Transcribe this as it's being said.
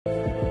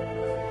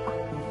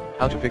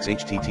How to fix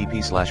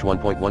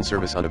HTTP/1.1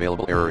 service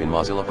unavailable error in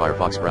Mozilla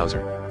Firefox browser.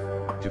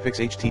 To fix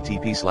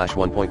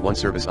HTTP/1.1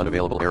 service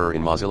unavailable error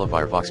in Mozilla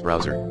Firefox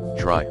browser,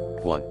 try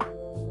 1.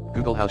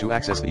 Google how to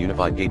access the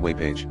unified gateway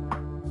page.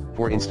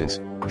 For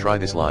instance, try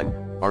this line,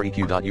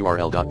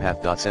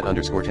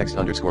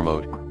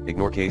 req.url.path.set_text_mode,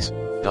 ignore case,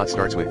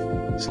 starts with,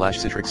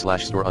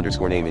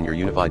 /citrix/store_name in your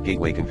unified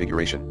gateway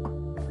configuration.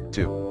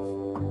 2.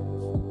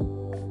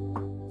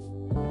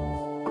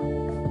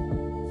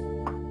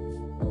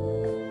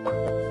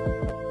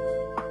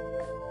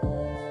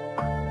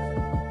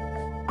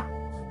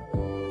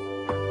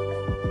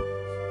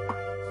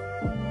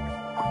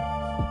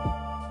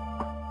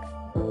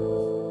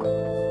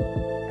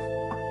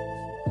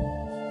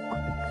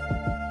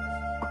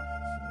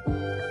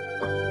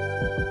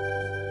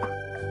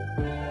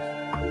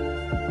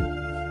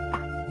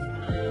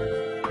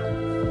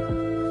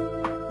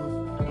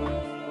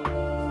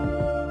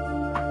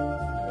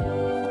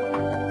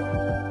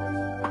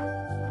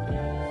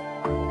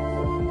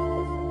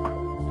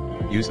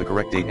 Use the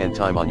correct date and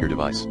time on your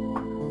device.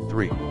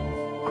 3.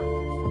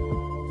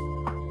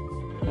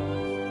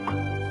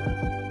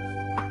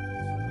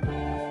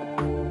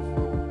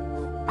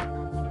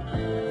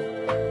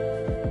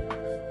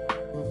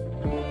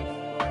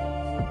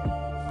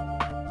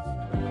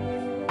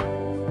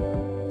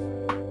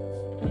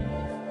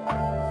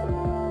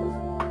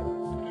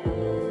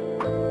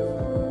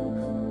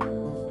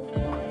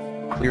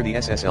 Clear the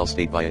SSL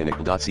state via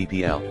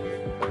unavailable.cpl.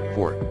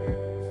 4.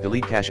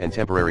 Delete cache and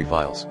temporary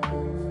files.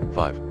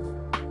 5.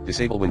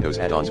 Disable Windows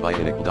add-ons via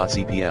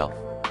unavailable.cpl.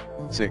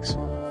 6.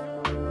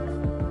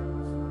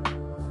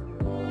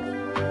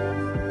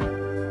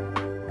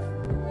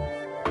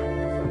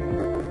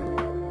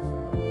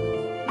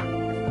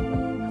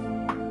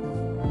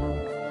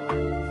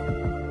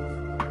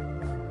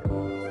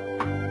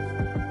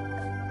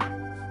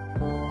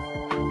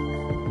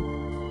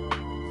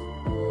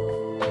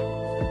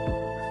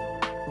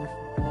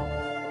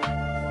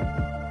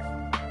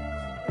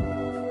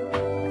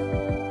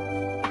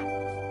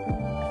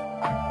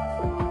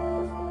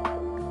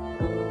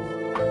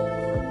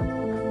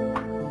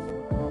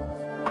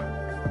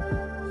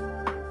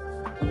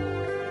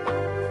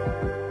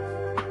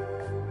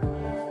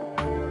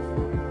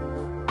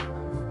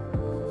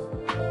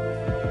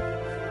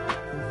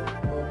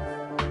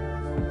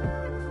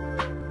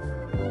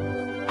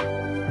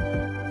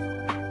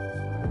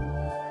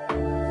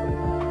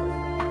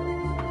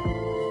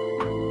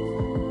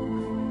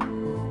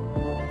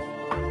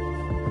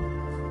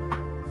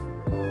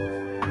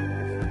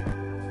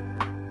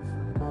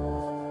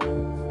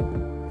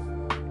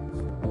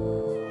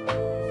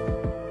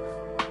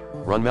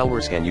 Run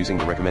malware scan using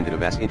the recommended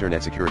Avast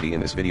Internet Security in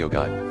this video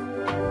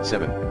guide.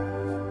 7.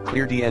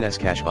 Clear DNS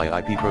cache via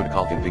IP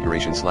protocol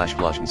configuration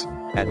 /flushes,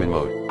 admin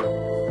mode.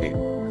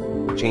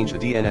 8. Change the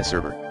DNS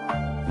server.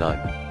 9.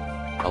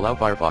 Allow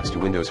Firefox to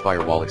Windows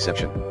firewall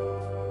exception.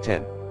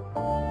 10.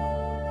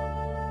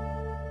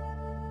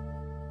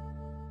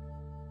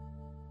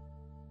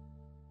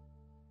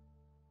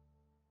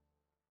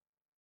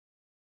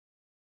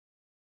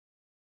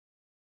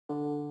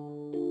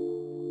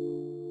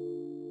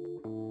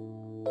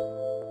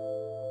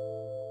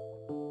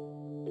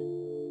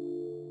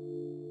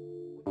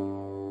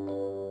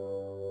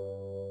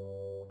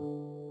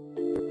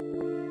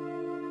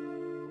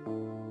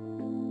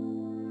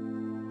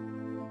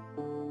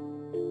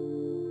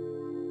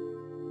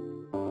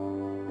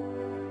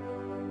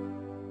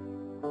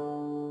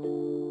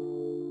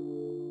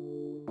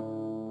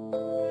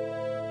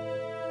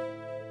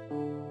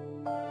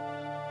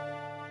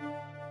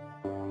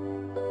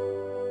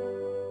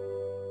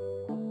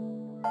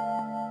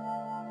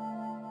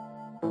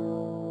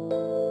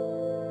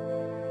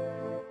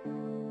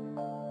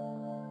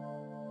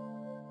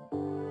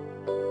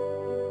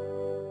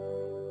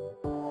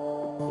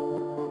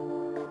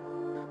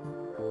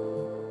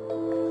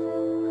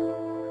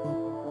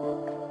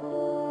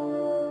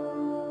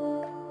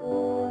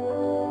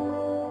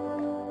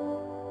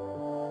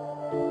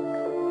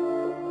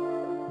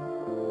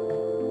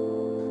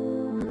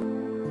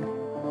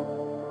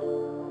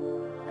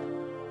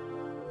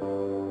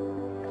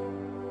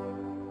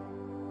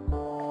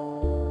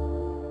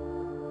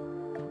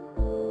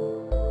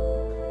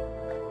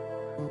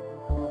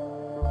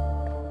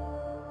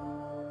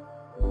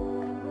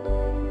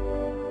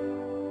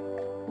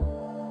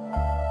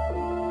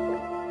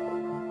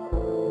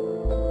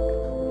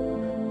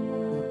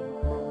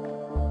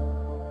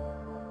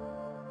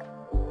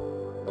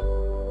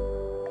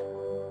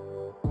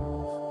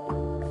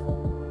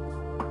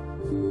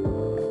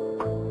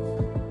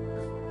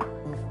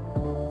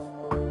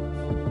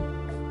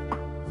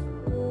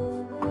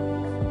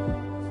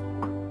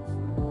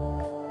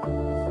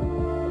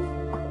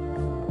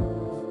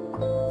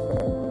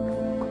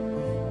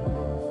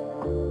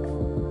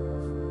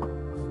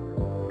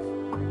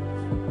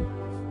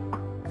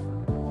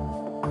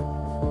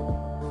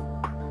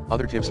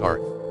 Other tips are,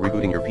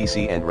 rebooting your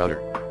PC and router,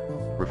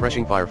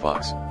 refreshing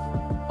Firefox,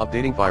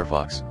 updating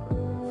Firefox,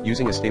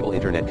 using a stable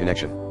internet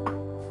connection,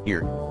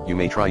 Here, you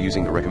may try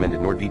using the recommended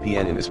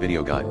NordVPN in this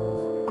video guide.